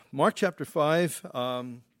Mark chapter 5,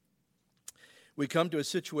 we come to a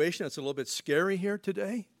situation that's a little bit scary here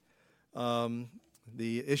today. The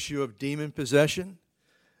issue of demon possession.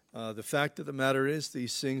 The fact of the matter is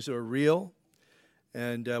these things are real,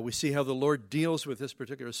 and we see how the Lord deals with this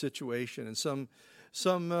particular situation and some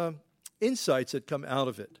insights that come out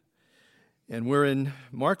of it. And we're in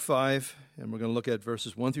Mark 5, and we're going to look at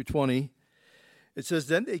verses 1 through 20. It says,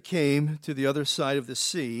 "Then they came to the other side of the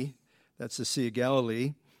sea," that's the Sea of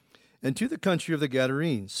Galilee, "and to the country of the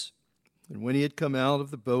Gadarenes. And when he had come out of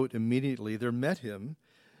the boat, immediately there met him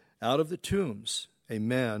out of the tombs a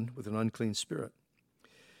man with an unclean spirit,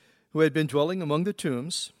 who had been dwelling among the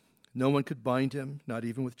tombs. No one could bind him, not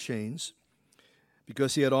even with chains,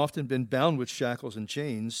 because he had often been bound with shackles and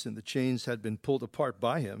chains, and the chains had been pulled apart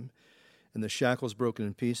by him, and the shackles broken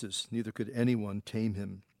in pieces. Neither could anyone tame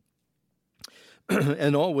him.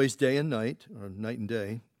 And always day and night, or night and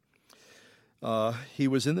day, he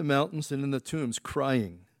was in the mountains and in the tombs,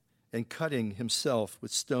 crying and cutting himself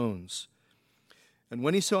with stones. And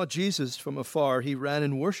when he saw Jesus from afar, he ran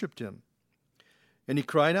and worshipped him. And he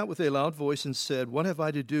cried out with a loud voice and said, 'What have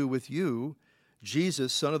I to do with you,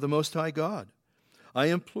 Jesus, Son of the Most High God? I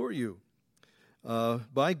implore you,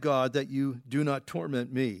 by God, that you do not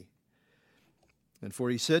torment me.' And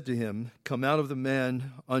for he said to him, 'Come out of the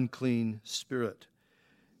man, unclean spirit.'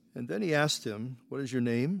 And then he asked him, 'What is your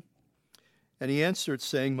name?' And he answered,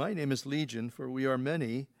 saying, 'My name is Legion, for we are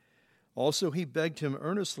many.' Also he begged him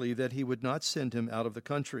earnestly that he would not send him out of the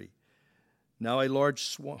country. Now a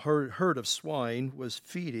large herd of swine was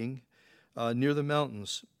feeding near the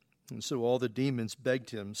mountains. And so all the demons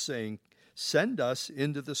begged him, saying, 'Send us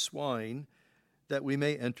into the swine, that we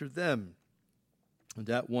may enter them.' And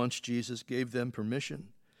at once Jesus gave them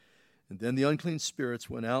permission. And then the unclean spirits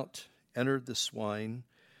went out, entered the swine,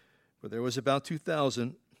 for there was about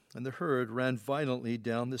 2,000, and the herd ran violently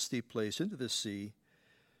down the steep place into the sea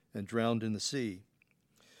and drowned in the sea.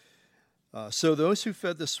 So those who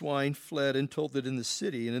fed the swine fled and told it in the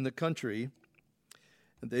city and in the country,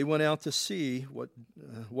 and they went out to see what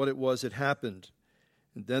it was that happened.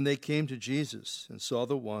 And then they came to Jesus and saw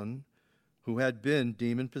the one who had been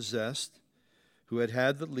demon-possessed, who had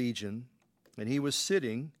had the legion, and he was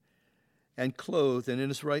sitting and clothed and in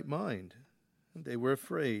his right mind. And they were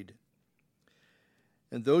afraid.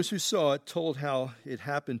 And those who saw it told how it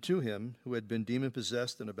happened to him who had been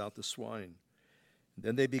demon-possessed and about the swine. And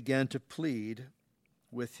then they began to plead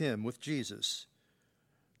with him, with Jesus,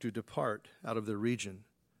 to depart out of their region.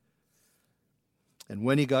 And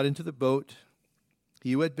when he got into the boat,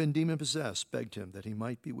 he who had been demon-possessed begged him that he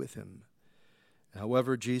might be with him.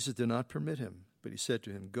 However, Jesus did not permit him, but he said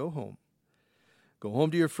to him, 'Go home. Go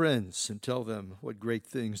home to your friends and tell them what great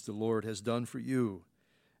things the Lord has done for you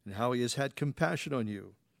and how he has had compassion on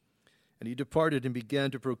you.' And he departed and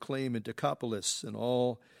began to proclaim in Decapolis and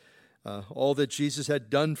all that Jesus had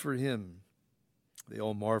done for him. They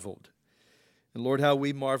all marveled. And Lord, how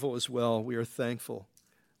we marvel as well. We are thankful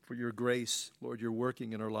for your grace. Lord, you're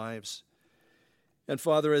working in our lives. And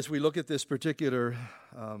Father, as we look at this particular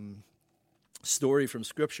story from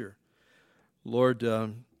Scripture, Lord,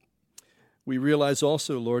 we realize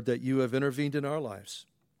also, Lord, that you have intervened in our lives.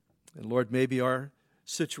 And Lord, maybe our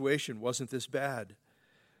situation wasn't this bad,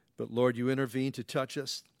 but Lord, you intervened to touch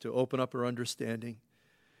us, to open up our understanding,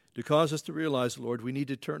 to cause us to realize, Lord, we need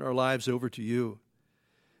to turn our lives over to you.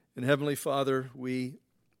 And Heavenly Father, we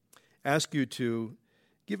ask you to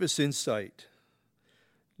give us insight.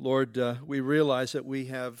 Lord, we realize that we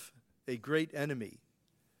have a great enemy.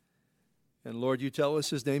 And Lord, you tell us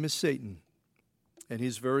his name is Satan, and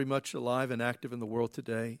he's very much alive and active in the world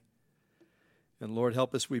today. And Lord,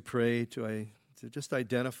 help us, we pray, to just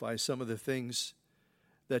identify some of the things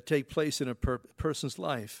that take place in a person's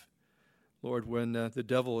life, Lord, when the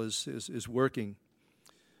devil is working.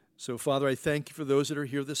 So, Father, I thank you for those that are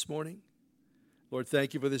here this morning. Lord,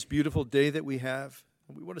 thank you for this beautiful day that we have.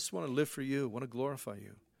 We just want to live for you, want to glorify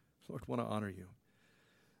you. Lord, want to honor you.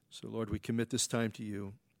 So, Lord, we commit this time to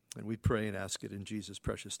you, and we pray and ask it in Jesus'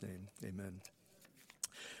 precious name. Amen.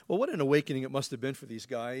 Well, what an awakening it must have been for these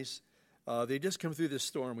guys. They just come through this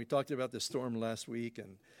storm. We talked about this storm last week,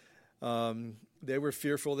 and they were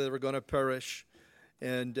fearful that they were going to perish.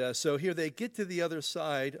 And so here they get to the other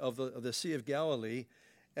side of the Sea of Galilee,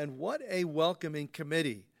 and what a welcoming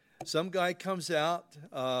committee. Some guy comes out,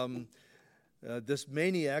 this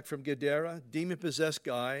maniac from Gadara, demon-possessed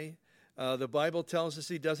guy. The Bible tells us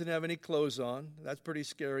he doesn't have any clothes on. That's pretty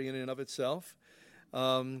scary in and of itself.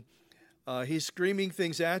 He's screaming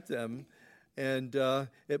things at them, and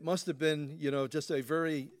it must have been, just a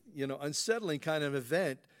very, unsettling kind of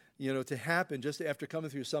event, to happen just after coming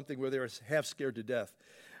through something where they were half scared to death.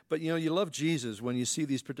 But, you love Jesus when you see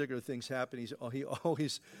these particular things happen. He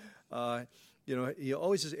always, he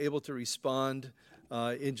always is able to respond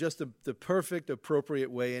in just the perfect,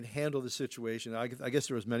 appropriate way and handle the situation. I guess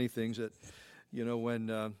there was many things that, when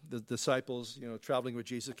the disciples, traveling with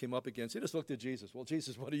Jesus came up against, they just looked at Jesus. Well,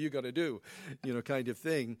 Jesus, what are you going to do? Kind of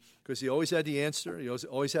thing. Because he always had the answer. He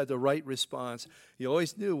always had the right response. He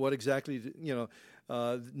always knew what exactly,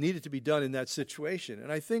 needed to be done in that situation.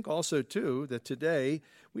 And I think also, too, that today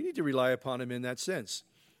we need to rely upon him in that sense,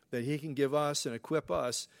 that he can give us and equip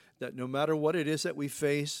us that no matter what it is that we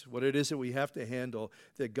face, what it is that we have to handle,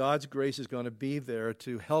 that God's grace is going to be there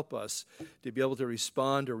to help us to be able to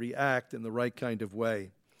respond or react in the right kind of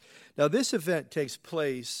way. Now, this event takes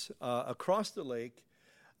place across the lake,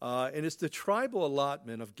 and it's the tribal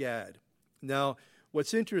allotment of Gad. Now,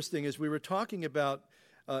 what's interesting is we were talking about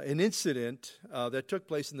an incident that took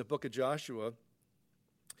place in the book of Joshua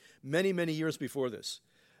many, many years before this.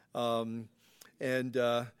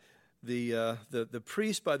 The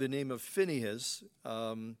priest by the name of Phinehas,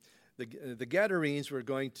 the Gadarenes were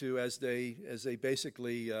going to, as they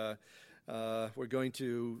basically were going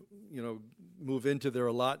to, move into their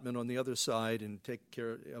allotment on the other side and take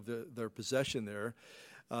care of their possession there,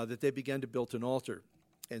 that they began to build an altar.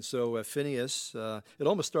 And so Phinehas, it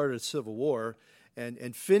almost started a civil war,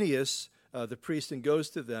 and Phinehas, the priest, then goes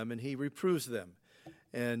to them and he reproves them,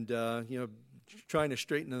 and trying to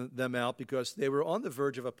straighten them out because they were on the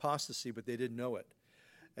verge of apostasy, but they didn't know it.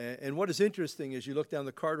 And what is interesting is you look down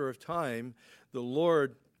the corridor of time, the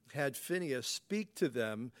Lord had Phinehas speak to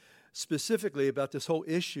them specifically about this whole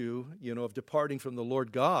issue, of departing from the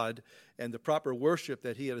Lord God and the proper worship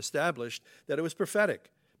that he had established, that it was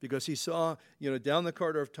prophetic. Because he saw, down the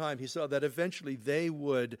corridor of time, he saw that eventually they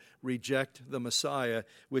would reject the Messiah,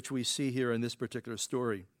 which we see here in this particular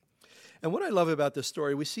story. And what I love about this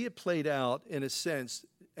story, we see it played out, in a sense,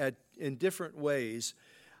 in different ways,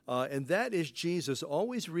 and that is Jesus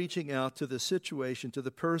always reaching out to the situation, to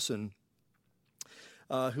the person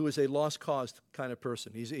who is a lost cause kind of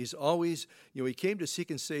person. He's always, he came to seek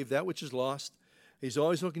and save that which is lost. He's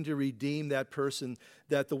always looking to redeem that person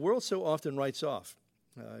that the world so often writes off.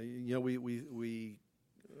 We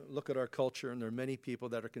look at our culture, and there are many people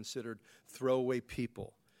that are considered throwaway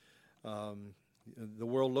people. The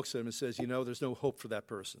world looks at them and says, there's no hope for that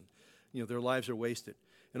person. Their lives are wasted.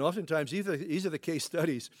 And oftentimes, these are the case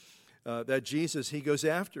studies that Jesus, he goes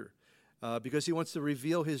after because he wants to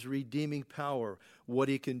reveal his redeeming power, what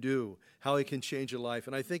he can do, how he can change a life.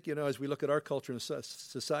 And I think, as we look at our culture and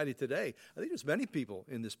society today, I think there's many people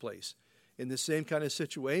in this place in the same kind of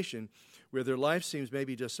situation where their life seems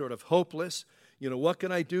maybe just sort of hopeless. What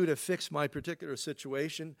can I do to fix my particular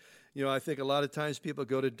situation? I think a lot of times people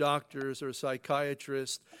go to doctors or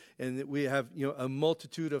psychiatrists, and we have, a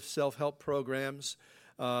multitude of self-help programs.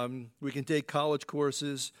 We can take college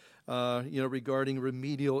courses, regarding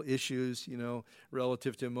remedial issues,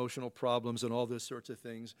 relative to emotional problems and all those sorts of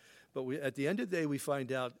things. But at the end of the day, we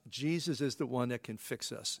find out Jesus is the one that can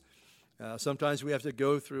fix us. Sometimes we have to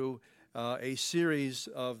go through a series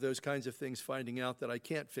of those kinds of things, finding out that I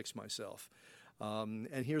can't fix myself.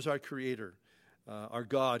 And here's our Creator, our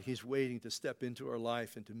God. He's waiting to step into our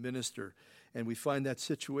life and to minister. And we find that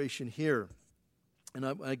situation here.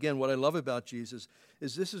 And again, what I love about Jesus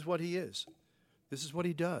is this is what he is. This is what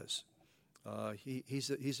he does.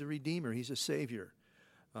 He's a Redeemer. He's a Savior.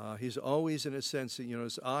 He's always, in a sense,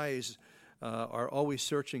 his eyes are always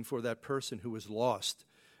searching for that person who is lost.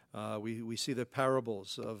 We see the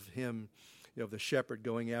parables of him, the shepherd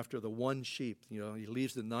going after the one sheep. He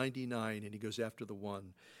leaves the 99 and he goes after the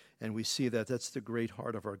one. And we see that that's the great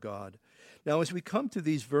heart of our God. Now, as we come to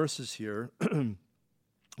these verses here,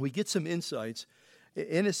 we get some insights,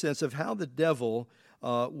 in a sense, of how the devil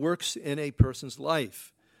works in a person's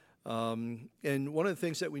life. And one of the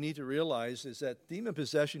things that we need to realize is that demon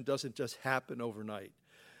possession doesn't just happen overnight.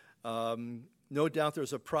 No doubt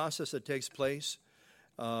there's a process that takes place.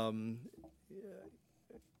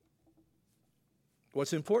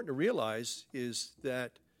 What's important to realize is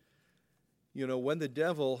that, when the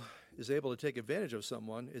devil is able to take advantage of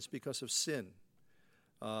someone, it's because of sin,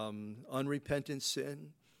 unrepentant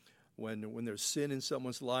sin. When there's sin in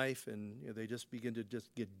someone's life and they just begin to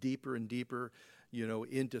just get deeper and deeper,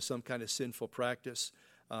 into some kind of sinful practice,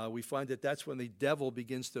 we find that that's when the devil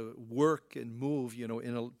begins to work and move,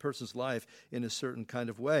 in a person's life in a certain kind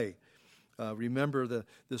of way. Remember,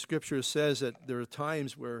 the Scripture says that there are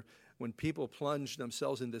times when people plunge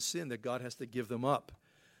themselves into sin, that God has to give them up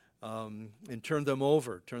and turn them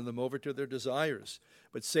over to their desires.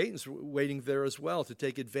 But Satan's waiting there as well to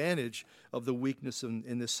take advantage of the weakness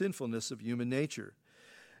and the sinfulness of human nature.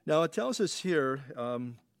 Now, it tells us here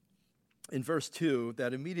in verse 2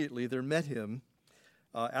 that immediately there met him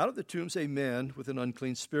out of the tombs a man with an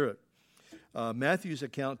unclean spirit. Matthew's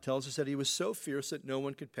account tells us that he was so fierce that no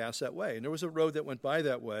one could pass that way. And there was a road that went by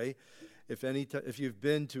that way. If you've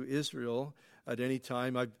been to Israel at any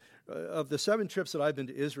time, of the 7 trips that I've been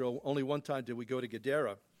to Israel, only one time did we go to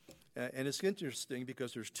Gadara. And it's interesting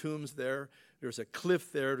because there's tombs there. There's a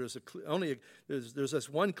cliff there. There's this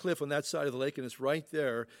one cliff on that side of the lake, and it's right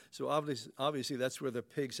there. So obviously that's where the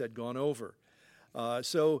pigs had gone over.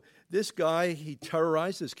 So this guy, he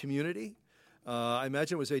terrorized his community. I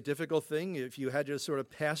imagine it was a difficult thing if you had to sort of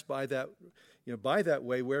pass by that, by that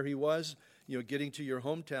way where he was, getting to your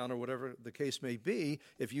hometown or whatever the case may be.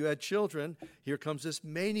 If you had children, here comes this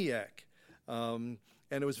maniac.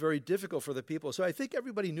 And it was very difficult for the people. So I think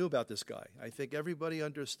everybody knew about this guy. I think everybody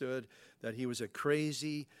understood that he was a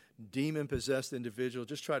crazy, demon-possessed individual.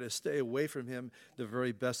 Just try to stay away from him the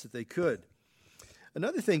very best that they could.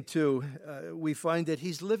 Another thing, too, we find that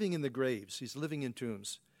he's living in the graves. He's living in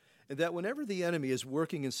tombs. And that whenever the enemy is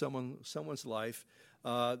working in someone's life,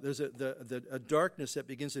 there's a darkness that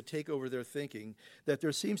begins to take over their thinking, that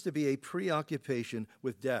there seems to be a preoccupation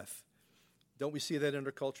with death. Don't we see that in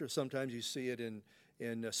our culture? Sometimes you see it in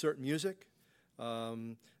certain music.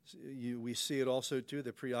 We see it also, too,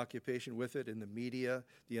 the preoccupation with it in the media,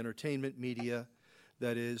 the entertainment media,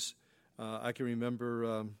 that is. I can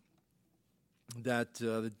remember that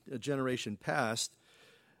a generation past,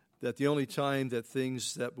 that the only time that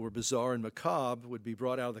things that were bizarre and macabre would be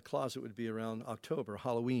brought out of the closet would be around October,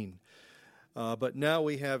 Halloween. But now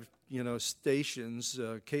we have, stations,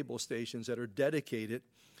 cable stations that are dedicated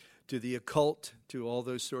to the occult, to all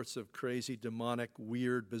those sorts of crazy, demonic,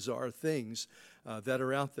 weird, bizarre things that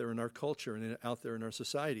are out there in our culture and out there in our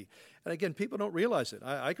society. And again, people don't realize it.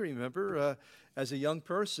 I can remember as a young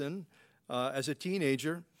person, as a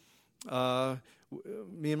teenager,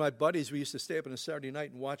 me and my buddies, we used to stay up on a Saturday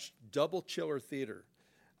night and watch double chiller theater.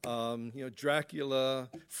 Dracula,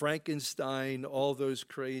 Frankenstein, all those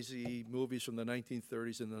crazy movies from the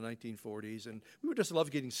 1930s and the 1940s, and we would just love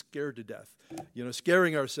getting scared to death,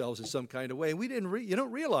 scaring ourselves in some kind of way. And we didn't. You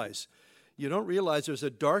don't realize there's a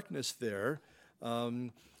darkness there,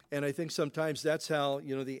 and I think sometimes that's how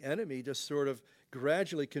the enemy just sort of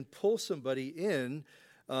gradually can pull somebody in,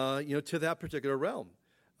 to that particular realm.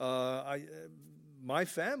 My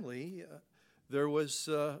family, there was.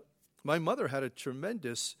 My mother had a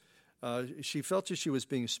tremendous, she felt that she was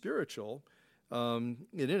being spiritual, and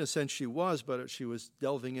in a sense she was, but she was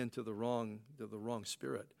delving into the wrong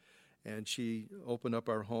spirit. And she opened up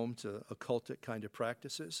our home to occultic kind of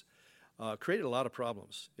practices, created a lot of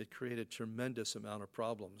problems. It created a tremendous amount of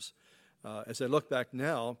problems. As I look back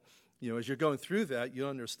now, as you're going through that, you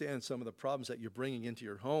understand some of the problems that you're bringing into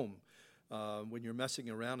your home when you're messing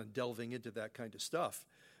around and delving into that kind of stuff.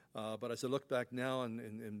 But as I look back now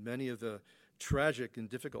and many of the tragic and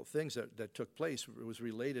difficult things that took place, it was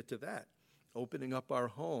related to that, opening up our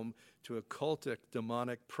home to occultic,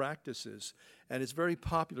 demonic practices. And it's very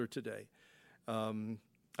popular today.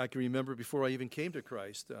 I can remember before I even came to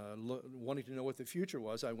Christ, wanting to know what the future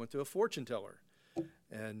was, I went to a fortune teller.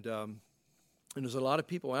 And there's a lot of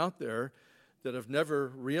people out there that have never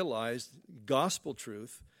realized gospel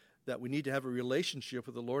truth, that we need to have a relationship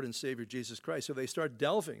with the Lord and Savior Jesus Christ. So they start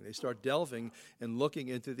delving and looking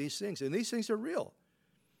into these things. And these things are real.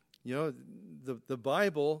 The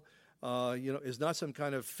Bible, is not some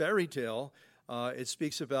kind of fairy tale. It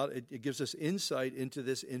speaks about, it gives us insight into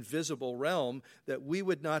this invisible realm that we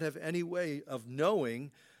would not have any way of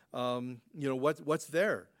knowing, what's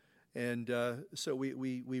there. And so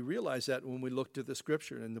we realize that when we look to the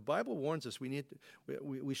Scripture. And the Bible warns us we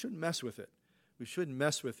shouldn't mess with it. We shouldn't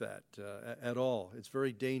mess with that at all. It's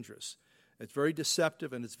very dangerous. It's very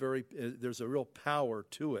deceptive, and there's a real power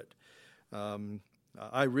to it.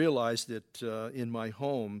 I realized it in my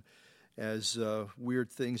home as weird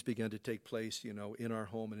things began to take place, in our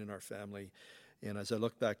home and in our family. And as I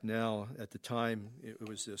look back now, at the time, it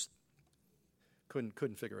was just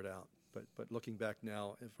couldn't figure it out. But looking back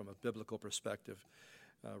now from a biblical perspective,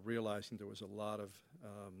 realizing there was a lot of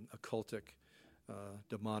occultic,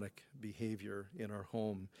 demonic behavior in our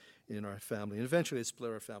home, in our family. And eventually it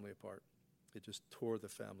split our family apart. It just tore the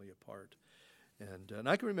family apart. And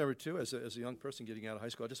I can remember, too, as a young person getting out of high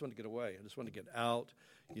school, I just wanted to get away. I just wanted to get out,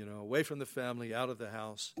 away from the family, out of the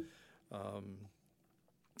house.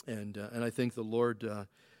 And I think the Lord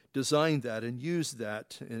designed that and used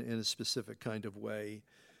that in a specific kind of way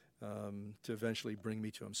to eventually bring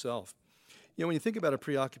me to himself. When you think about a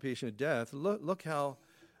preoccupation of death, look how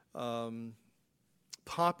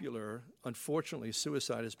popular, unfortunately,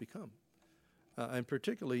 suicide has become, and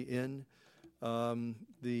particularly in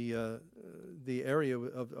the area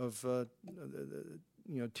of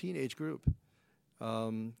teenage group.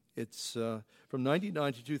 It's from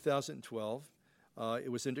 1999 to 2012.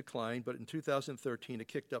 It was in decline, but in 2013 it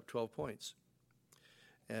kicked up 12 points.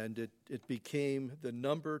 And it became the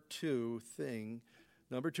number two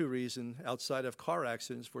reason outside of car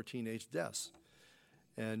accidents for teenage deaths.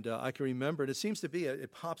 And I can remember, and it seems to be,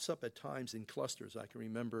 it pops up at times in clusters. I can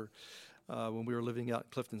remember when we were living out in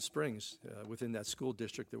Clifton Springs, within that school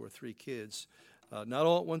district, there were 3 kids. Not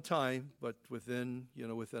all at one time, but within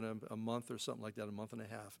a month or something like that, a month and a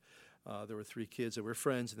half. There were 3 kids that were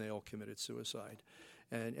friends, and they all committed suicide.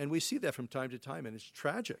 And we see that from time to time, and it's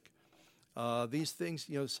tragic. These things,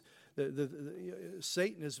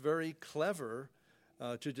 Satan is very clever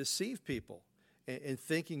to deceive people in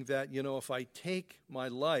thinking that, if I take my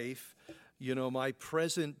life, my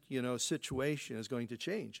present, situation is going to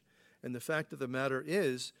change. And the fact of the matter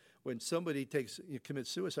is, when somebody commits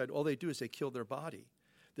suicide, all they do is they kill their body.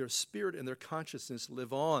 Their spirit and their consciousness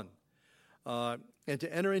live on. And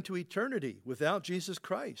to enter into eternity without Jesus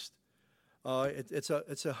Christ,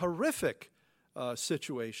 it's a horrific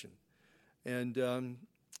situation. And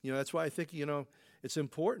that's why I think it's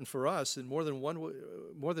important for us in more than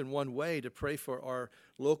one way to pray for our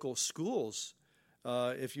local schools.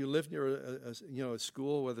 If you live near a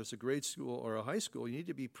school, whether it's a grade school or a high school, you need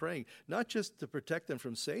to be praying not just to protect them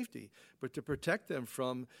from safety, but to protect them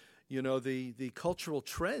from the cultural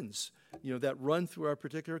trends that run through our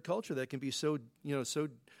particular culture that can be so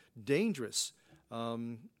dangerous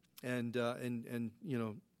and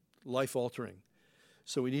life altering.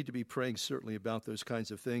 So we need to be praying certainly about those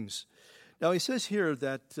kinds of things. Now he says here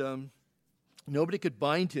that nobody could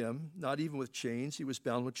bind him, not even with chains. He was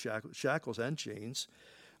bound with shackles and chains.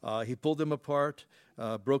 He pulled them apart,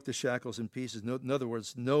 broke the shackles in pieces. In other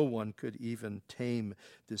words, no one could even tame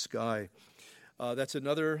this guy. That's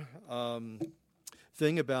another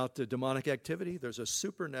thing about demonic activity. There's a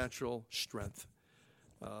supernatural strength.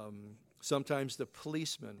 Sometimes the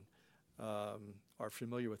policemen are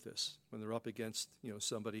familiar with this when they're up against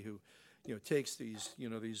somebody who takes these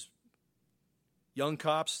young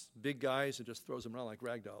cops, big guys, and just throws them around like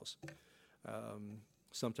rag dolls.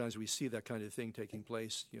 Sometimes we see that kind of thing taking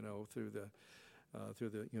place through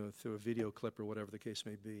a video clip or whatever the case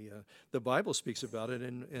may be. The Bible speaks about it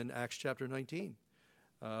in Acts chapter 19.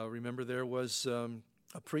 Remember, there was a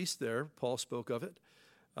priest there. Paul spoke of it.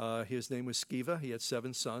 His name was Sceva. He had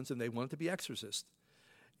 7 sons, and they wanted to be exorcists.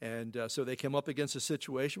 And so they came up against a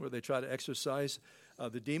situation where they tried to exorcise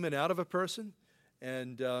the demon out of a person,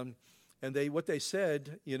 and what they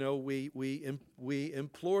said, we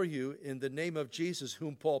implore you in the name of Jesus,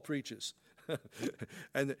 whom Paul preaches.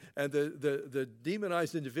 and the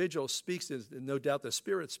demonized individual speaks, and no doubt the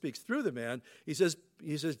Spirit speaks through the man. He says,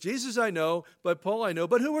 Jesus I know, but Paul I know,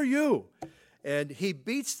 but who are you? And he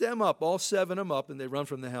beats them up, all 7 of them up, and they run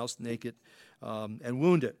from the house naked and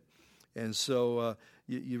wounded. And so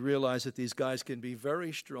you realize that these guys can be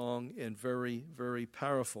very strong and very, very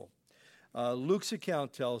powerful. Luke's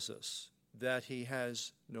account tells us that he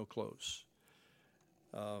has no clothes.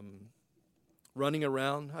 Running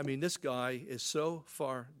around, this guy is so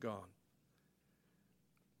far gone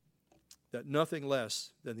that nothing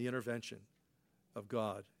less than the intervention of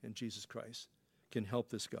God and Jesus Christ can help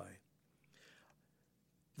this guy.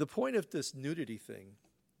 The point of this nudity thing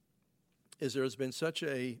is there has been such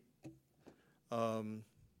a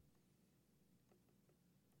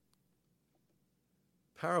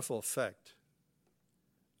powerful effect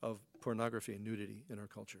of pornography and nudity in our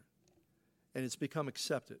culture. And it's become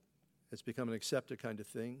accepted. It's become an accepted kind of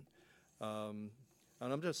thing. And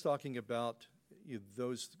I'm just talking about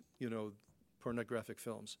those, pornographic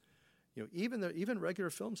films. Even regular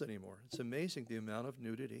films anymore. It's amazing the amount of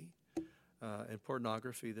nudity and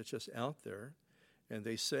pornography that's just out there. And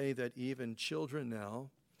they say that even children now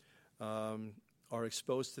are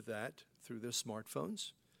exposed to that through their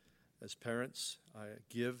smartphones. As parents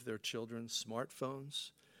give their children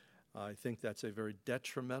smartphones, I think that's a very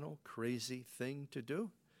detrimental, crazy thing to do.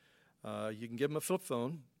 You can give them a flip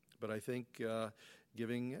phone, but I think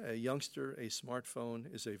giving a youngster a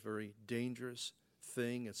smartphone is a very dangerous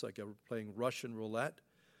thing. It's like playing Russian roulette.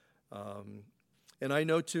 And I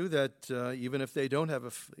know too that even if they don't have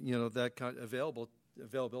that kind of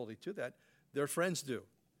availability to that, their friends do.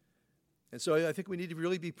 And so I think we need to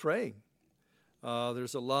really be praying.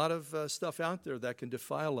 There's a lot of stuff out there that can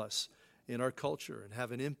defile us in our culture and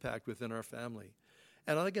have an impact within our family.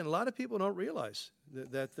 And again, a lot of people don't realize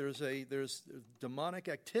that there's demonic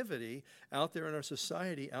activity out there in our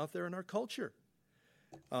society, out there in our culture.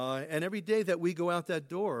 And every day that we go out that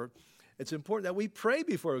door, it's important that we pray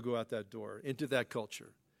before we go out that door into that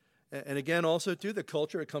culture. And again, also, too, the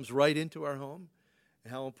culture, it comes right into our home,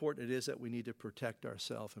 and how important it is that we need to protect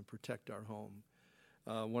ourselves and protect our home.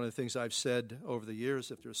 One of the things I've said over the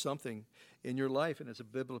years, if there's something in your life, and it's a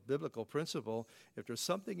biblical principle, if there's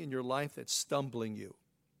something in your life that's stumbling you,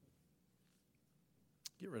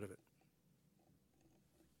 get rid of it.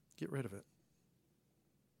 Get rid of it.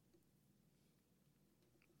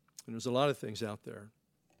 And there's a lot of things out there.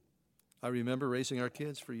 I remember raising our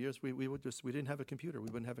kids for years. We didn't have a computer. We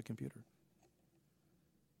wouldn't have a computer.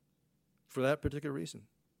 For that particular reason.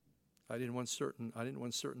 I didn't want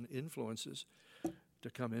certain influences to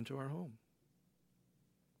come into our home.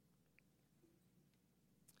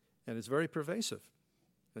 And it's very pervasive.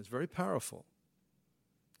 It's very powerful.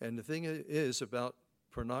 And the thing is about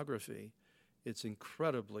pornography, it's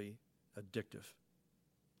incredibly addictive.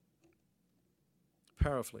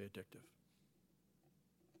 Powerfully addictive.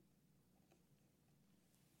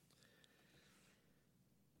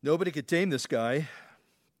 Nobody could tame this guy.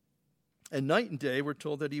 And night and day, we're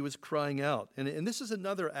told that he was crying out. And this is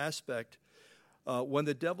another aspect when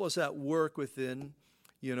the devil is at work within,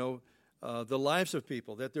 the lives of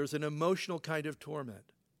people, that there's an emotional kind of torment.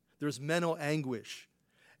 There's mental anguish.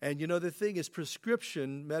 And, the thing is,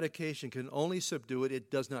 prescription medication can only subdue it. It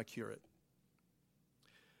does not cure it.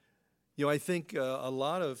 I think a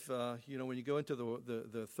lot of, when you go into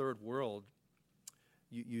the third world,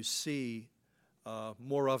 you see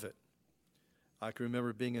more of it. I can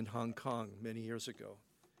remember being in Hong Kong many years ago.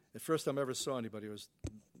 The first time I ever saw anybody was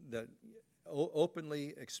that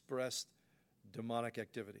openly expressed demonic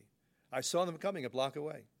activity. I saw them coming a block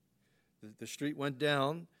away. The street went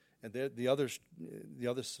down, and the other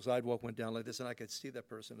sidewalk went down like this, and I could see that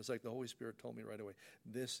person. It's like the Holy Spirit told me right away,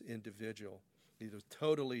 this individual, he was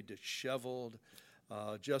totally disheveled,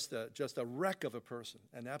 just a wreck of a person,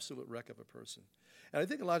 an absolute wreck of a person. And I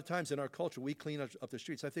think a lot of times in our culture, we clean up the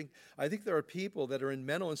streets. I think there are people that are in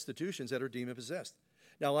mental institutions that are demon-possessed.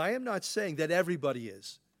 Now, I am not saying that everybody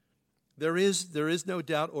is. There is no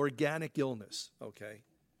doubt organic illness, okay?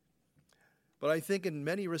 But I think in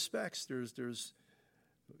many respects,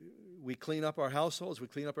 we clean up our households, we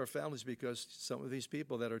clean up our families because some of these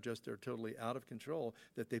people that are totally out of control,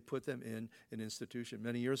 that they put them in an institution.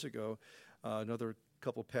 Many years ago, another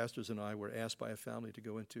couple pastors and I were asked by a family to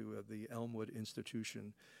go into the Elmwood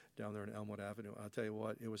Institution down there on Elmwood Avenue. I'll tell you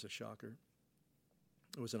what, it was a shocker.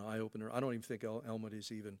 It was an eye-opener. I don't even think Elmwood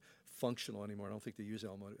is even functional anymore. I don't think they use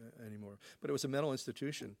Elmwood anymore. But it was a mental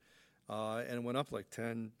institution, and it went up like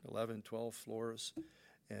 10, 11, 12 floors.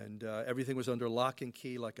 And everything was under lock and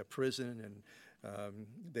key like a prison. And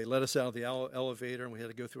they let us out of the elevator, and we had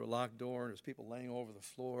to go through a locked door. And there was people laying over the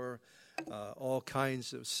floor, all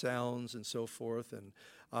kinds of sounds and so forth. And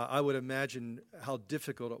I would imagine how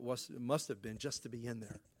difficult it must have been just to be in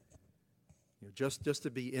there. Just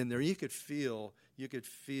to be in there. You could feel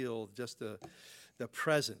just the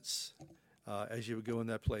presence as you would go in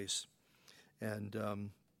that place. And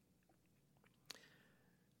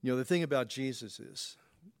the thing about Jesus is,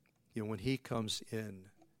 when he comes in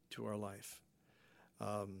to our life,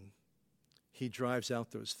 he drives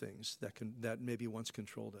out those things that maybe once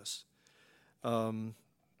controlled us.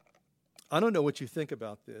 I don't know what you think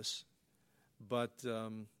about this, but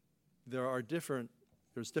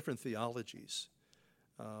there's different theologies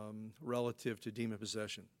relative to demon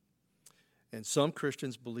possession. And some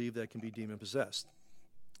Christians believe that can be demon possessed.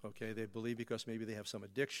 Okay, they believe because maybe they have some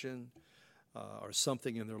addiction or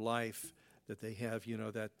something in their life that they have,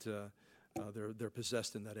 they're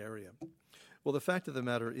possessed in that area. Well, the fact of the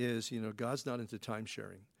matter is, God's not into time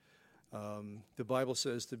sharing. The Bible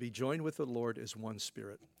says to be joined with the Lord is one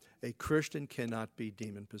spirit. A Christian cannot be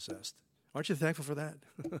demon possessed. Aren't you thankful for that?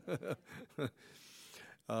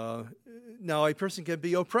 Now, a person can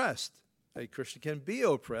be oppressed. A Christian can be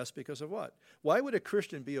oppressed because of what? Why would a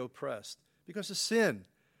Christian be oppressed? Because of sin.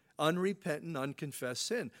 Unrepentant, unconfessed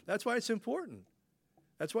sin. That's why it's important.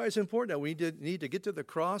 That's why it's important that we need to get to the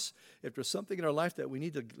cross. If there's something in our life that we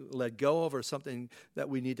need to let go of or something that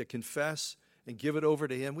we need to confess and give it over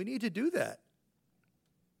to him, we need to do that.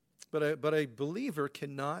 But a believer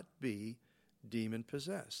cannot be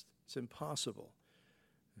demon-possessed. It's impossible.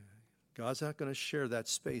 God's not going to share that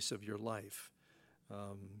space of your life,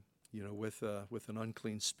 with an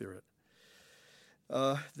unclean spirit.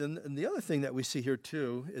 Then the other thing that we see here,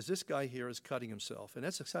 too, is this guy here is cutting himself. And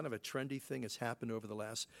that's kind of a trendy thing that's happened over the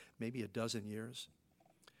last maybe a dozen years.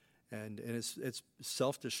 And it's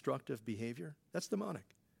self-destructive behavior. That's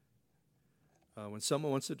demonic. When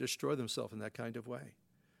someone wants to destroy themselves in that kind of way.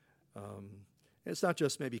 It's not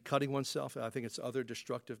just maybe cutting oneself. I think it's other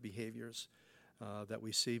destructive behaviors that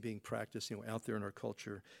we see being practiced out there in our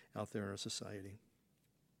culture, out there in our society.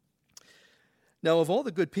 Now, of all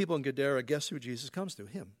the good people in Gadara, guess who Jesus comes to?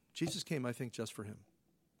 Him. Jesus came, I think, just for him.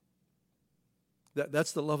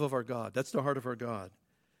 That's the love of our God. That's the heart of our God.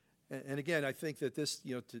 And again, I think that this,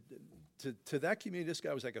 to that community, this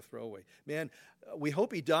guy was like a throwaway. Man, we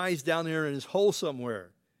hope he dies down there in his hole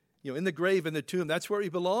somewhere, in the grave, in the tomb. That's where he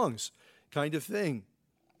belongs, kind of thing.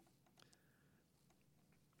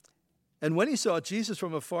 And when he saw Jesus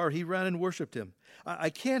from afar, he ran and worshiped him. I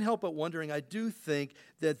can't help but wondering, I do think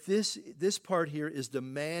that this part here is the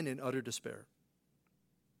man in utter despair.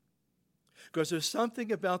 Because there's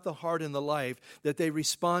something about the heart and the life that they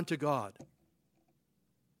respond to God.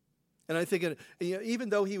 And I think, even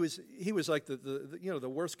though he was like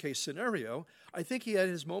the worst case scenario, I think he had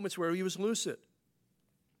his moments where he was lucid.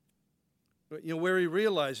 Where he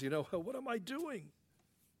realized, what am I doing?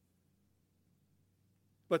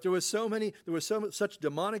 But there was such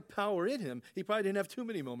demonic power in him, he probably didn't have too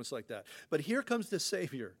many moments like that. But here comes the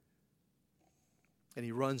Savior. And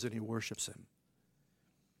he runs and he worships him.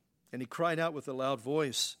 And he cried out with a loud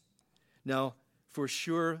voice. Now, for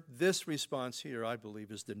sure, this response here, I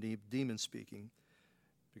believe, is the demon speaking,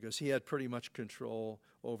 because he had pretty much control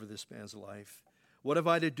over this man's life. What have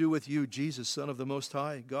I to do with you, Jesus, Son of the Most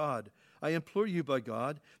High God? I implore you by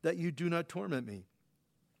God that you do not torment me.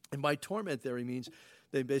 And by torment there, he means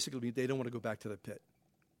they basically mean they don't want to go back to the pit.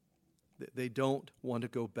 They don't want to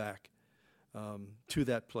go back to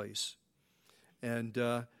that place. And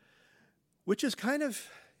which is kind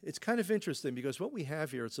of interesting, because what we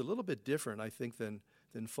have here, it's a little bit different, I think, than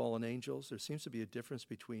fallen angels. There seems to be a difference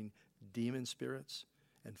between demon spirits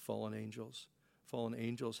and fallen angels. Fallen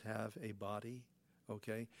angels have a body,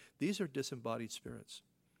 okay? These are disembodied spirits.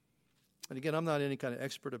 And again, I'm not any kind of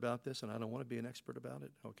expert about this, and I don't want to be an expert about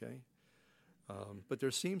it, okay? But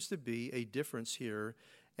there seems to be a difference here,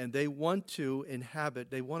 and they want to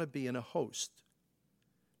be in a host.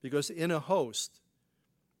 Because in a host,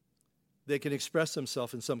 they can express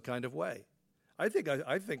themselves in some kind of way. I think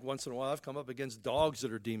once in a while I've come up against dogs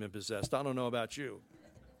that are demon-possessed. I don't know about you.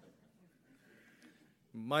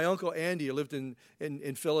 My Uncle Andy lived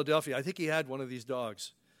in Philadelphia. I think he had one of these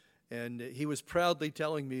dogs. And he was proudly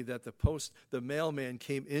telling me that the mailman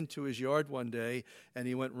came into his yard one day, and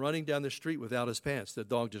he went running down the street without his pants. The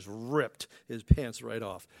dog just ripped his pants right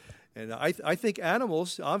off. And I think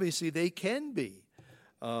animals, obviously, they can be.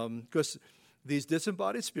 Because these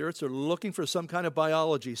disembodied spirits are looking for some kind of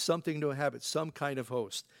biology, something to inhabit, some kind of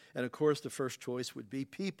host. And, of course, the first choice would be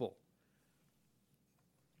people.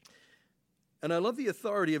 And I love the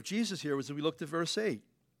authority of Jesus here as we look to verse 8.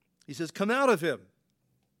 He says, "Come out of him,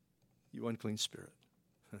 you unclean spirit."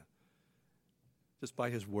 Just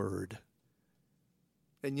by his word.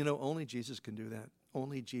 And only Jesus can do that.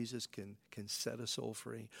 Only Jesus can set a soul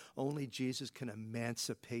free. Only Jesus can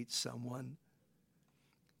emancipate someone.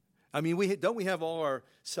 I mean, don't we have all our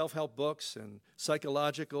self-help books and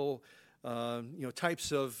psychological,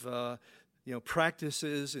 types of,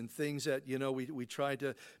 practices and things that, we try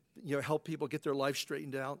to, help people get their life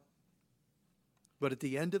straightened out. But at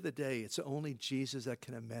the end of the day, it's only Jesus that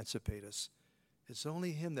can emancipate us. It's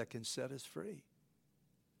only him that can set us free.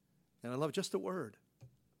 And I love just the word.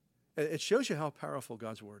 It shows you how powerful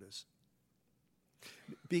God's word is.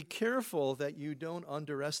 Be careful that you don't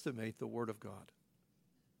underestimate the word of God.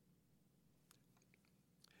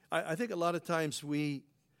 I think a lot of times we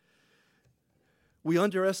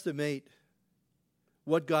underestimate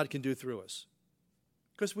what God can do through us.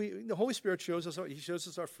 Because the Holy Spirit shows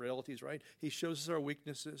us our frailties, right? He shows us our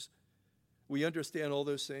weaknesses. We understand all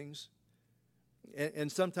those things.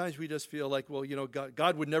 And sometimes we just feel like, well,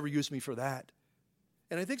 God would never use me for that.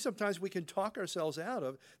 And I think sometimes we can talk ourselves out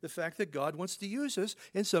of the fact that God wants to use us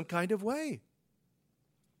in some kind of way.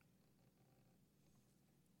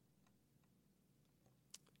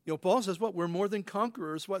 Paul says, we're more than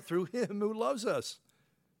conquerors, through him who loves us.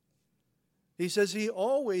 He says he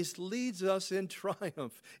always leads us in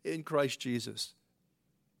triumph in Christ Jesus.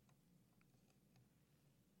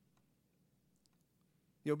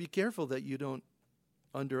 Be careful that you don't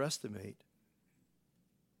underestimate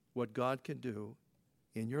what God can do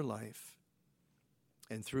in your life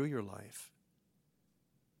and through your life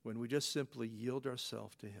when we just simply yield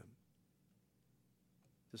ourselves to him.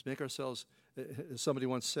 Just make ourselves, as somebody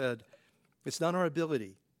once said, it's not our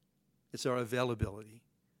ability, it's our availability.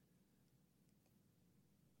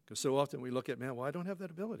 Because so often we look at, I don't have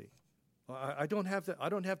that ability. I don't have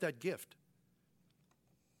that gift.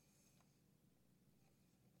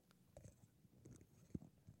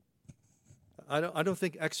 I don't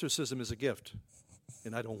think exorcism is a gift,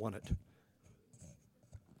 and I don't want it.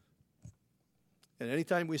 And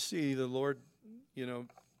anytime we see the Lord,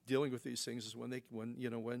 dealing with these things is when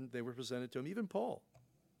they were presented to him, even Paul.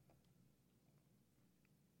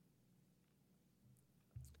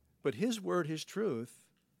 But his word, his truth,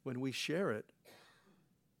 when we share it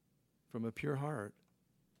from a pure heart,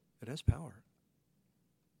 it has power.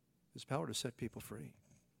 It has power to set people free.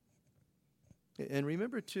 And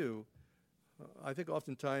remember, too, I think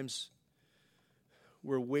oftentimes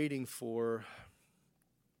we're waiting for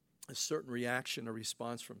a certain reaction or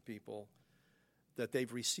response from people that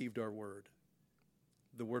they've received our word,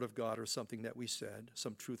 the word of God or something that we said,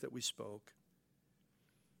 some truth that we spoke.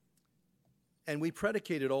 And we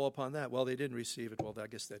predicate it all upon that. Well, they didn't receive it. Well, I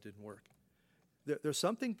guess that didn't work. There's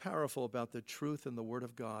something powerful about the truth and the word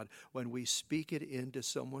of God when we speak it into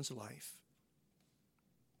someone's life.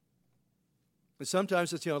 And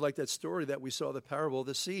sometimes it's, like that story that we saw, the parable of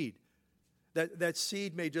the seed. That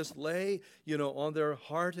seed may just lay, on their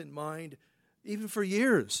heart and mind even for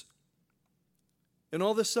years. And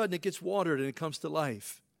all of a sudden it gets watered and it comes to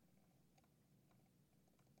life.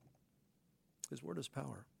 His word is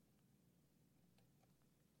power.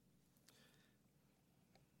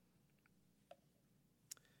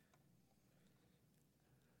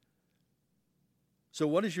 So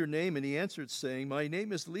what is your name? And he answered, saying, my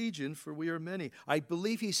name is Legion, for we are many. I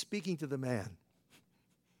believe he's speaking to the man.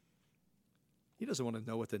 He doesn't want to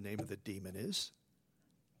know what the name of the demon is.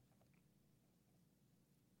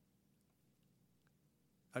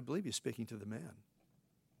 I believe he's speaking to the man.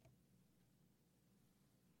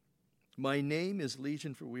 My name is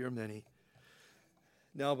Legion, for we are many.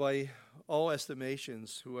 Now, by all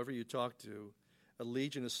estimations, whoever you talk to, a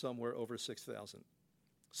legion is somewhere over 6,000.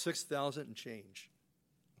 6,000 and change.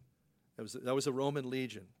 That was a Roman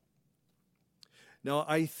legion. Now,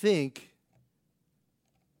 I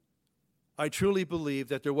truly believe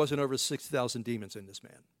that there wasn't over 6,000 demons in this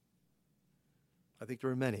man. I think there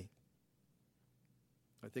were many.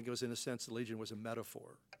 I think it was, in a sense, the legion was a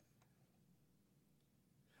metaphor.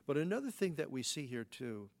 But another thing that we see here,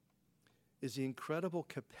 too, is the incredible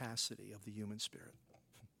capacity of the human spirit.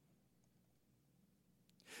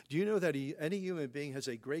 Do you know that any human being has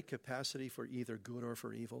a great capacity for either good or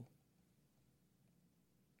for evil?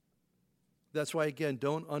 That's why, again,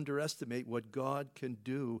 don't underestimate what God can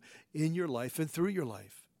do in your life and through your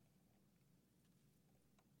life.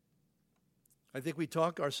 I think we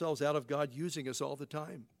talk ourselves out of God using us all the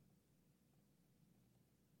time.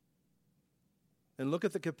 And look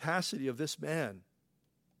at the capacity of this man.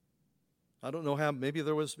 I don't know how, maybe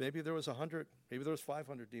there was 100, maybe there was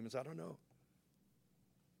 500 demons, I don't know.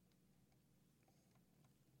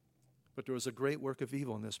 But there was a great work of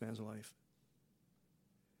evil in this man's life.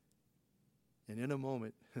 And in a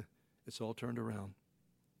moment, it's all turned around.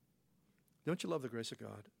 Don't you love the grace of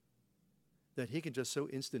God? That he can just so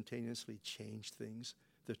instantaneously change things,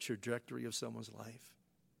 the trajectory of someone's life.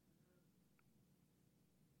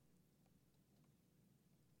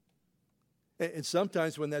 And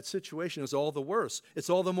sometimes when that situation is all the worse, it's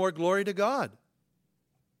all the more glory to God.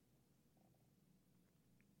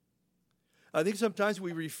 I think sometimes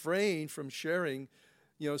we refrain from sharing,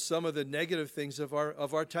 some of the negative things of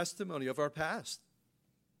our testimony, of our past.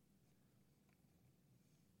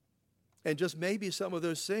 And just maybe some of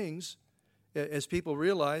those things, as people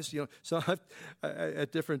realize, so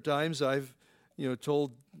at different times I've,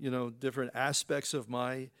 told, different aspects of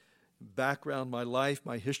my background, my life,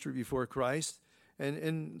 my history before Christ.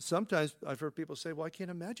 And sometimes I've heard people say, well, I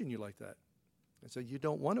can't imagine you like that. I say, you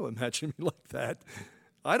don't want to imagine me like that.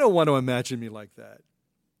 I don't want to imagine me like that.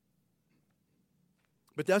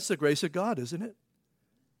 But that's the grace of God, isn't it?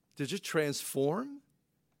 To just transform,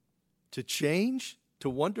 to change, to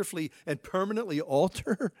wonderfully and permanently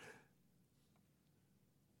alter.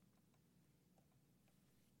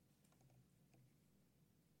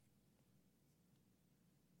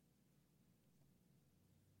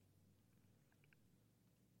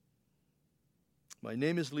 My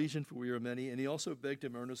name is Legion, for we are many. And he also begged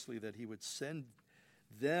him earnestly that he would send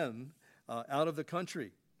them out of the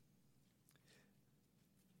country.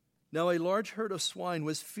 Now a large herd of swine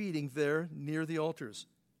was feeding there near the altars.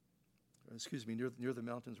 Near the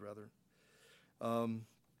mountains, rather.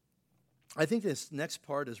 I think this next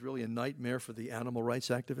part is really a nightmare for the animal rights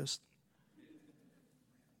activists.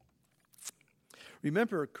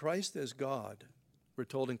 Remember, Christ as God, we're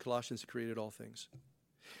told in Colossians, created all things.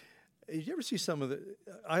 Did you ever see some of the...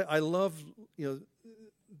 I love,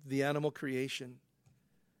 the animal creation.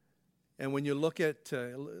 And when you look at,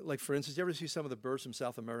 for instance, you ever see some of the birds from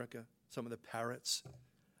South America? Some of the parrots?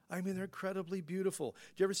 I mean, they're incredibly beautiful.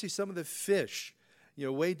 Do you ever see some of the fish,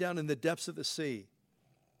 way down in the depths of the sea?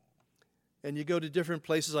 And you go to different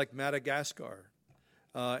places like Madagascar,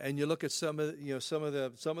 and you look at some of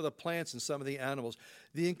the plants and some of the animals,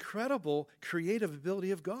 the incredible creative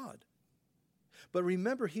ability of God. But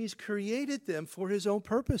remember, he's created them for his own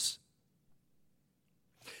purpose.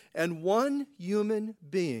 And one human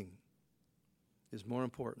being is more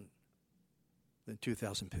important than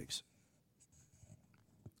 2,000 pigs,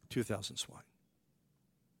 2,000 swine.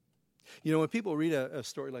 You know, when people read a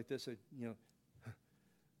story like this,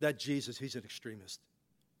 that Jesus, he's an extremist.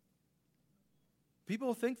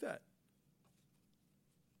 People think that.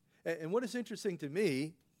 And what is interesting to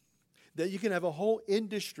me, that you can have a whole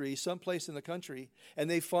industry someplace in the country, and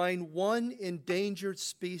they find one endangered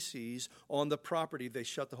species on the property, they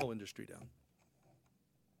shut the whole industry down.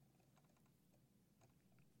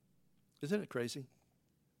 Isn't it crazy?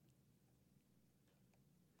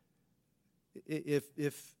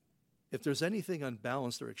 If there's anything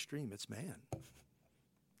unbalanced or extreme, it's man.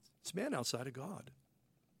 It's man outside of God.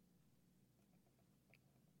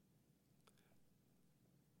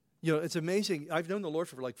 You know, it's amazing. I've known the Lord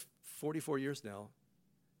for like 44 years now,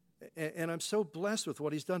 and I'm so blessed with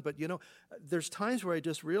what he's done. But, there's times where I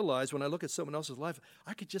just realize when I look at someone else's life,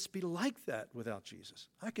 I could just be like that without Jesus.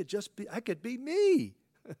 I could be me.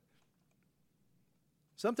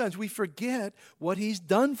 Sometimes we forget what he's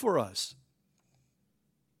done for us.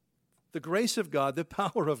 The grace of God, the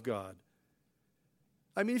power of God.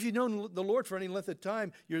 I mean, if you've known the Lord for any length of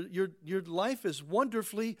time, your life is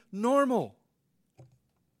wonderfully normal.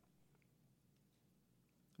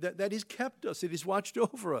 That he's kept us, that he's watched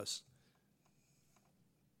over us.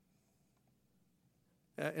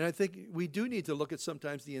 And I think we do need to look at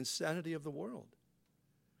sometimes the insanity of the world,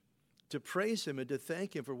 to praise him and to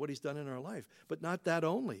thank him for what he's done in our life. But not that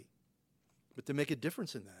only, but to make a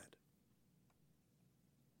difference in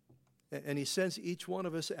that. And he sends each one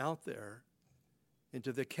of us out there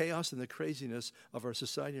into the chaos and the craziness of our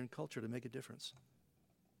society and culture to make a difference.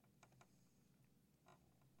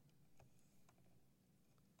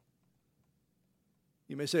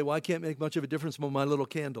 You may say, well, I can't make much of a difference with my little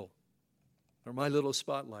candle or my little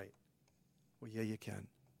spotlight. Well, yeah, you can.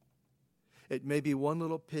 It may be one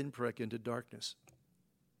little pinprick into darkness.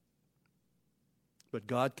 But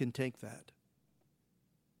God can take that,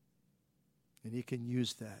 and he can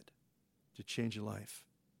use that to change a life,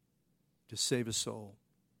 to save a soul,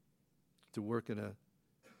 to work in a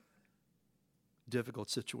difficult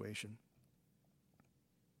situation.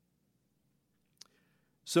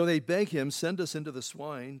 So they beg him, send us into the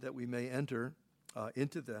swine that we may enter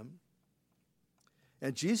into them.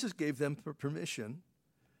 And Jesus gave them permission.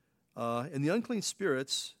 And the unclean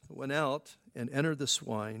spirits went out and entered the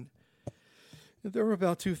swine. And there were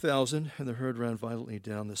about 2,000, and the herd ran violently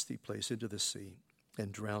down the steep place into the sea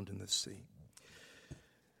and drowned in the sea.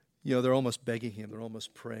 You know, they're almost begging him. They're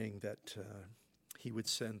almost praying that he would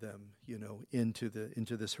send them, into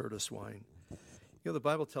this herd of swine. The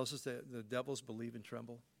Bible tells us that the devils believe and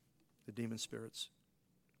tremble, the demon spirits.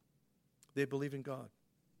 They believe in God.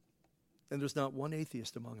 And there's not one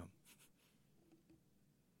atheist among them.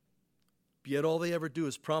 Yet all they ever do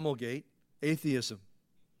is promulgate atheism.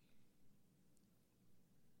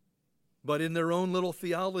 But in their own little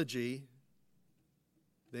theology,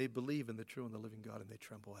 they believe in the true and the living God, and they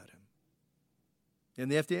tremble at him.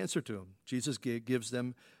 And they have to answer to him. Jesus gives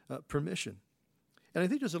them permission. And I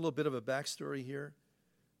think there's a little bit of a backstory here.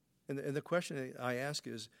 And the question I ask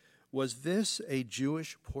is, was this a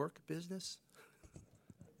Jewish pork business?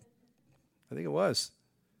 I think it was.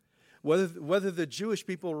 Whether the Jewish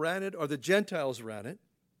people ran it or the Gentiles ran it.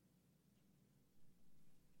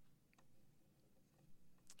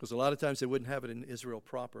 Because a lot of times they wouldn't have it in Israel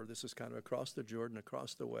proper. This is kind of across the Jordan,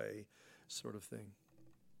 across the way sort of thing.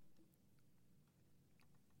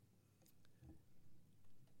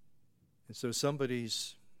 And so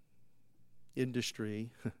somebody's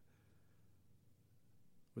industry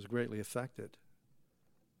was greatly affected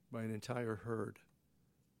by an entire herd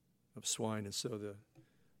of swine. And so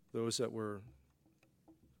those that were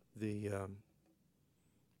I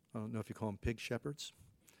don't know if you call them pig shepherds,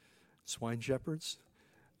 swine shepherds,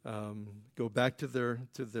 go back to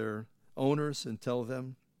their owners and tell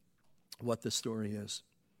them what the story is.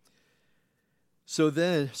 So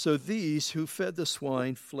these who fed the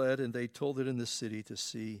swine fled, and they told it in the city to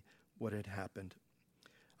see what had happened.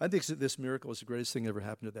 I think that this miracle was the greatest thing that ever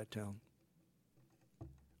happened to that town.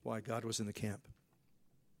 Why? God was in the camp.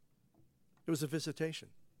 It was a visitation.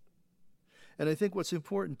 And I think what's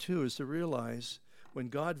important, too, is to realize when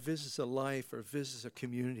God visits a life or visits a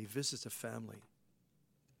community, visits a family,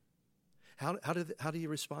 how do you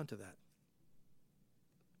respond to that?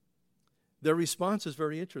 Their response is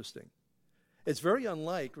very interesting. It's very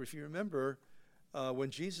unlike, if you remember,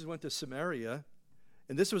 when Jesus went to Samaria,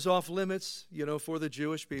 And this was off limits, for the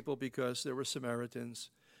Jewish people because there were Samaritans.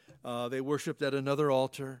 They worshiped at another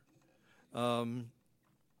altar. And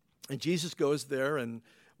Jesus goes there, and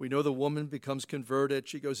we know the woman becomes converted.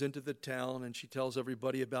 She goes into the town, and she tells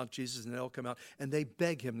everybody about Jesus, and they all come out, and they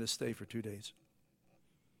beg him to stay for 2 days.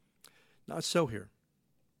 Not so here.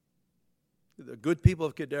 The good people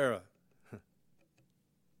of Gadara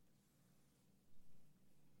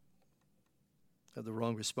had the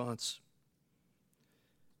wrong response.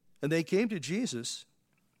 And they came to Jesus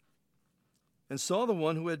and saw the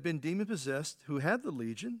one who had been demon-possessed, who had the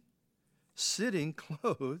legion, sitting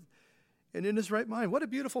clothed and in his right mind. What a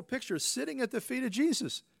beautiful picture, sitting at the feet of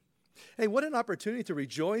Jesus. Hey, what an opportunity to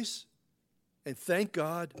rejoice and thank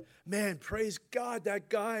God. Man, praise God, that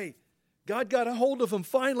guy. God got a hold of him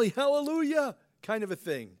finally. Hallelujah. Kind of a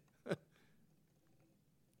thing. That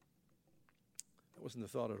wasn't the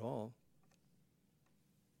thought at all.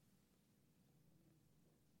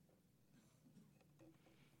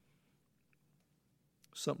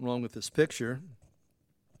 Something wrong with this picture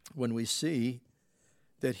when we see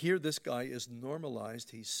that here this guy is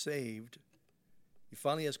normalized, he's saved, he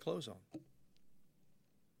finally has clothes on.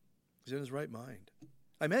 He's in his right mind.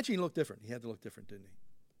 I imagine he looked different. He had to look different, didn't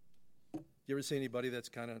he? You ever see anybody that's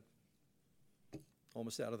kind of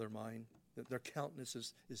almost out of their mind? Their countenance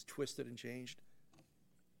is twisted and changed.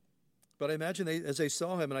 But I imagine as they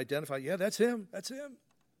saw him and identified, yeah, that's him.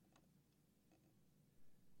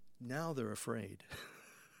 Now they're afraid.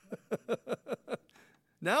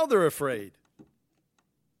 Now they're afraid.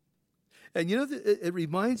 And it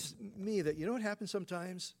reminds me that, what happens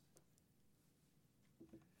sometimes?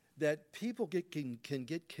 That people can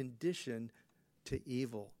get conditioned to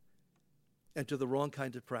evil and to the wrong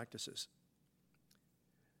kinds of practices.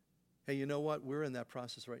 Hey, you know what? We're in that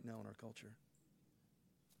process right now in our culture.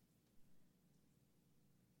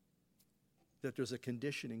 That there's a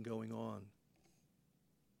conditioning going on.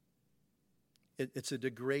 It's a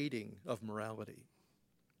degrading of morality.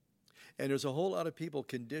 And there's a whole lot of people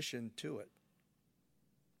conditioned to it.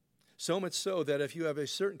 So much so that if you have a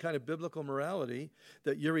certain kind of biblical morality,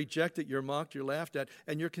 that you're rejected, you're mocked, you're laughed at,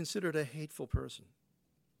 and you're considered a hateful person.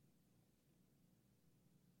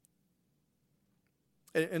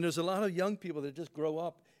 And there's a lot of young people that just grow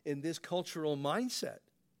up in this cultural mindset.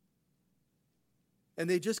 And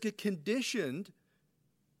they just get conditioned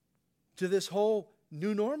to this whole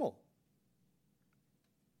new normal.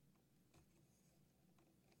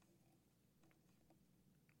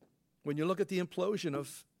 When you look at the implosion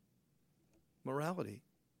of morality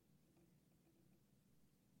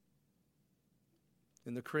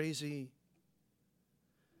and the crazy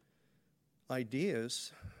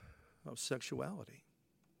ideas of sexuality.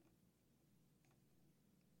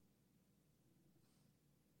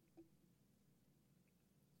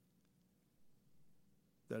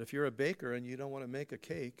 That if you're a baker and you don't want to make a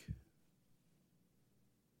cake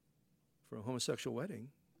for a homosexual wedding,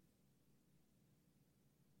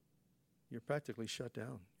 you're practically shut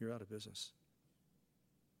down. You're out of business.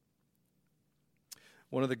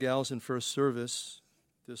 One of the gals in first service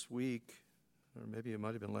this week, or maybe it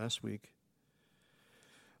might have been last week,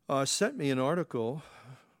 sent me an article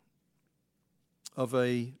of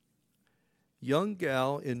a young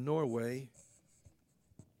gal in Norway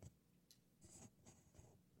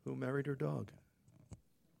who married her dog.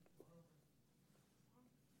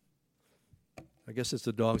 I guess it's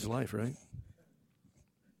the dog's life, right?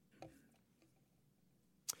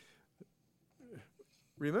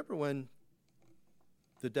 Remember when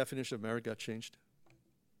the definition of marriage got changed?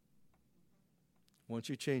 Once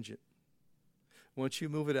you change it, once you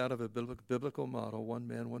move it out of a biblical model, one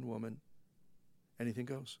man, one woman, anything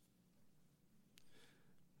goes.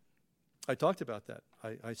 I talked about that.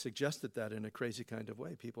 I suggested that in a crazy kind of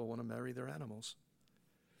way. People want to marry their animals.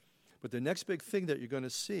 But the next big thing that you're going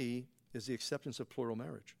to see is the acceptance of plural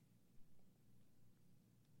marriage.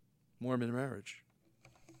 Mormon marriage,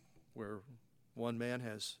 where one man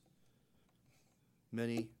has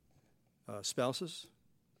many spouses,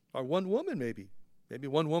 or one woman maybe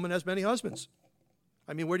one woman has many husbands.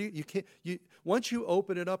 I mean, where do you can't once you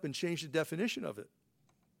open it up and change the definition of it,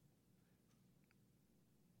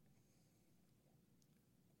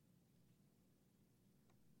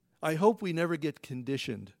 I hope we never get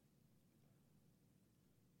conditioned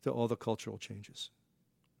to all the cultural changes.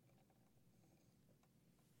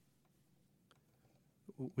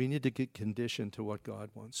 We need to get conditioned to what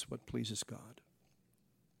God wants, what pleases God,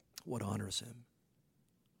 what honors Him.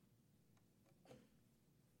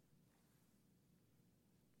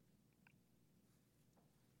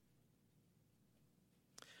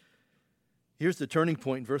 Here's the turning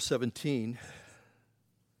point, verse 17.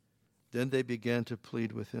 Then they began to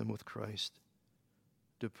plead with him, with Christ,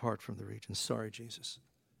 depart from the region. Sorry, Jesus.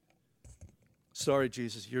 Sorry,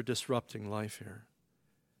 Jesus, you're disrupting life here.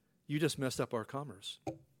 You just messed up our commerce.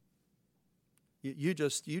 You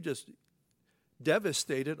just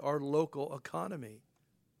devastated our local economy.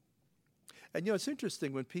 And it's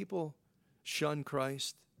interesting when people shun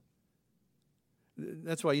Christ.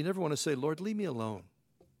 That's why you never want to say, Lord, leave me alone.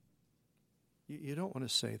 You don't want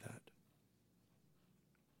to say that.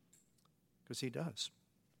 Because he does.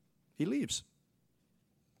 He leaves.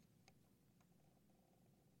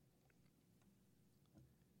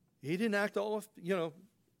 He didn't act all of,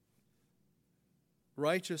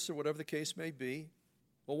 righteous or whatever the case may be.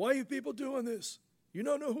 Well, why are you people doing this? You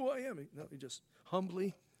don't know who I am. No, he just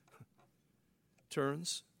humbly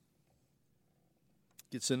turns,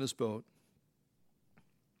 gets in his boat,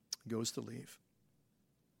 goes to leave.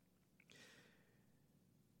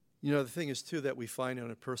 The thing is, too, that we find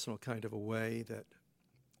in a personal kind of a way that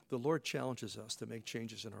the Lord challenges us to make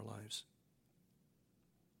changes in our lives.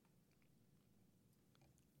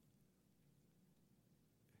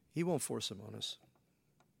 He won't force them on us.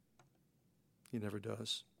 He never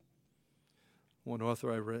does. One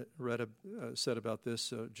author I read said about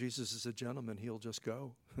this, Jesus is a gentleman, he'll just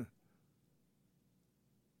go.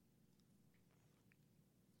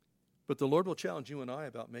 But the Lord will challenge you and I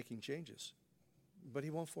about making changes. But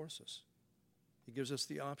he won't force us. He gives us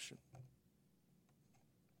the option.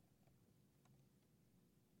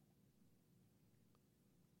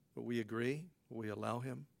 Will we agree? Will we allow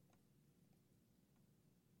him?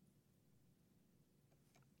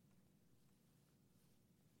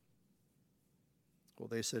 Well,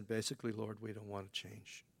 they said basically, Lord, we don't want to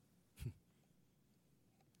change.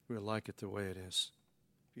 We like it the way it is.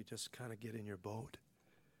 If you just kind of get in your boat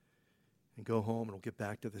and go home and we'll get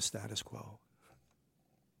back to the status quo.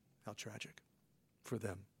 How tragic for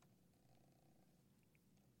them.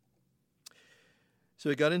 So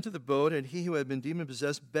he got into the boat, and he who had been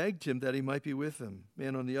demon-possessed begged him that he might be with him.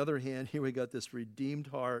 Man, on the other hand, here we got this redeemed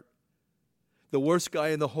heart, the worst guy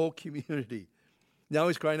in the whole community. Now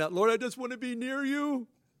he's crying out, Lord, I just want to be near you.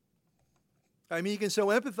 I mean, you can so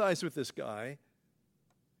empathize with this guy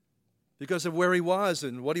because of where he was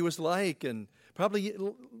and what he was like, and probably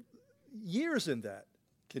years in that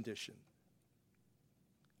condition.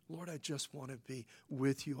 Lord, I just want to be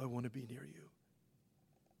with you. I want to be near you.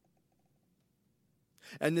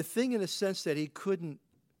 And the thing, in a sense, that couldn't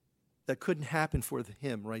happen for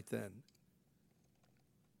him right then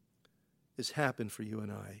has happened for you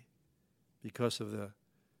and I because of the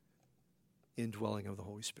indwelling of the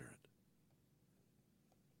Holy Spirit.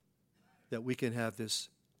 That we can have this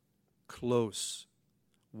close,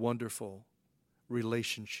 wonderful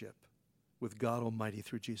relationship with God Almighty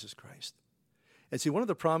through Jesus Christ. And see, one of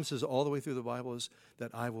the promises all the way through the Bible is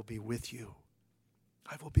that I will be with you.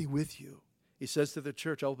 I will be with you. He says to the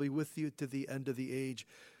church, I will be with you to the end of the age,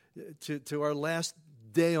 to our last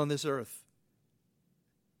day on this earth.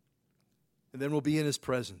 And then we'll be in his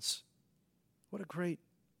presence. What a great,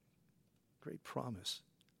 great promise.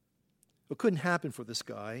 It couldn't happen for this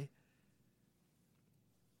guy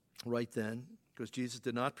right then, because Jesus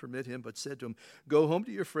did not permit him, but said to him, go home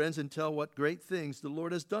to your friends and tell what great things the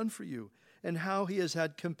Lord has done for you and how he has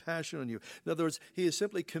had compassion on you. In other words, he is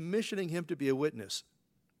simply commissioning him to be a witness.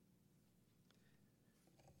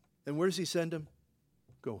 And where does he send him?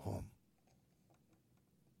 Go home.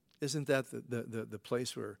 Isn't that the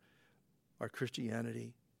place where our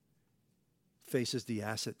Christianity faces the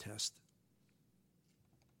acid test?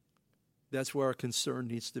 That's where our concern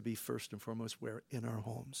needs to be first and foremost, where? In our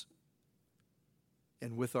homes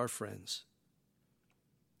and with our friends.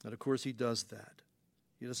 And of course he does that.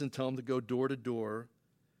 He doesn't tell them to go door to door,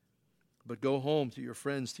 but go home to your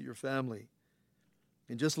friends, to your family,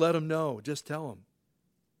 and just let them know, just tell them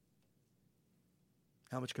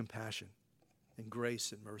how much compassion and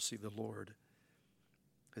grace and mercy the Lord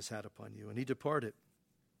has had upon you. And he departed.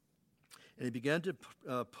 And he began to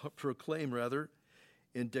proclaim,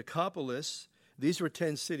 in Decapolis. These were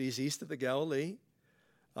 10 cities east of the Galilee.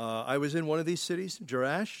 I was in one of these cities,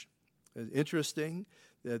 Jerash. Interesting.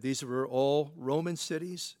 These were all Roman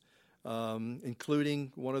cities,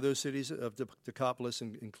 including one of those cities of Decapolis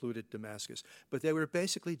and included Damascus. But they were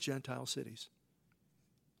basically Gentile cities.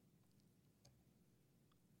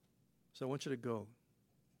 So I want you to go,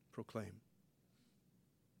 proclaim.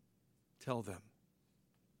 Tell them.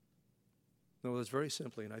 No, it's very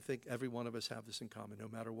simply, and I think every one of us have this in common, no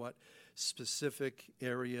matter what specific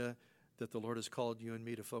area that the Lord has called you and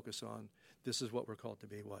me to focus on, this is what we're called to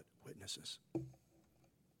be, what? Witnesses.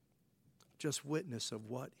 Just witness of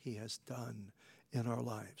what he has done in our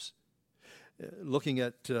lives. looking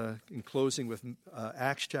at, in closing with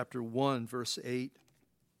Acts chapter 1, verse 8,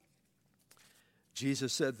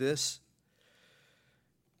 Jesus said this.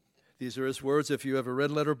 These are his words. If you have a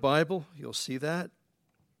red letter Bible, you'll see that.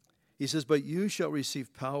 He says, but you shall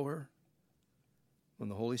receive power when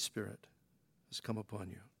the Holy Spirit has come upon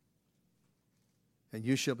you. And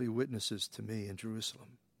you shall be witnesses to me in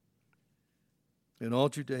Jerusalem, in all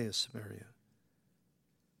Judea, Samaria,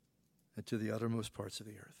 and to the uttermost parts of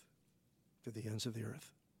the earth, to the ends of the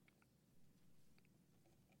earth.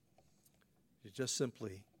 You just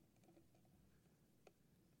simply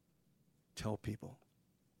tell people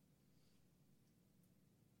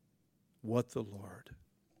what the Lord,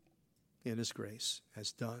 in his grace,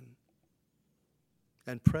 has done,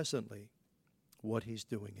 and presently, what he's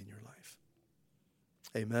doing in your life.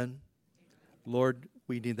 Amen. Lord,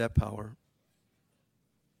 we need that power.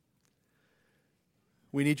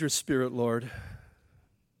 We need your Spirit, Lord.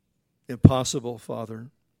 Impossible, Father,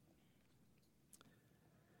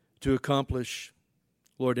 to accomplish,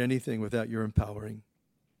 Lord, anything without your empowering.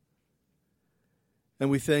 And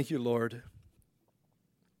we thank you, Lord,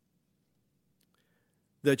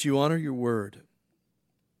 that you honor your word.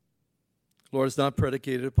 Lord, it's not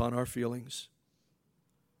predicated upon our feelings,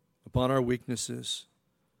 upon our weaknesses,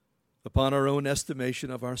 upon our own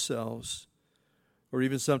estimation of ourselves, or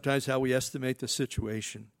even sometimes how we estimate the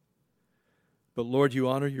situation. But Lord, you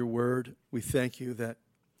honor your word. We thank you that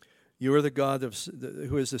you are the God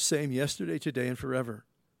who is the same yesterday, today, and forever.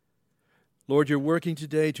 Lord, you're working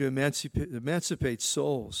today to emancipate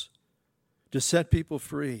souls, to set people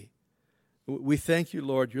free. We thank you,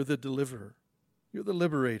 Lord, you're the deliverer. You're the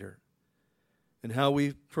liberator. And how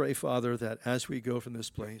we pray, Father, that as we go from this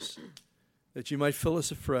place, that you might fill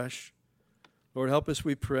us afresh. Lord, help us,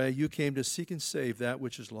 we pray. You came to seek and save that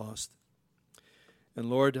which is lost. And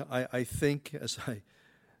Lord, I think as I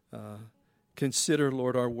consider,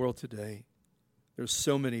 Lord, our world today, there's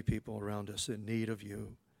so many people around us in need of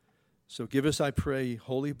you. So give us, I pray,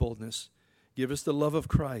 holy boldness. Give us the love of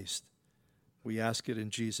Christ. We ask it in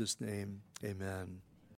Jesus' name. Amen.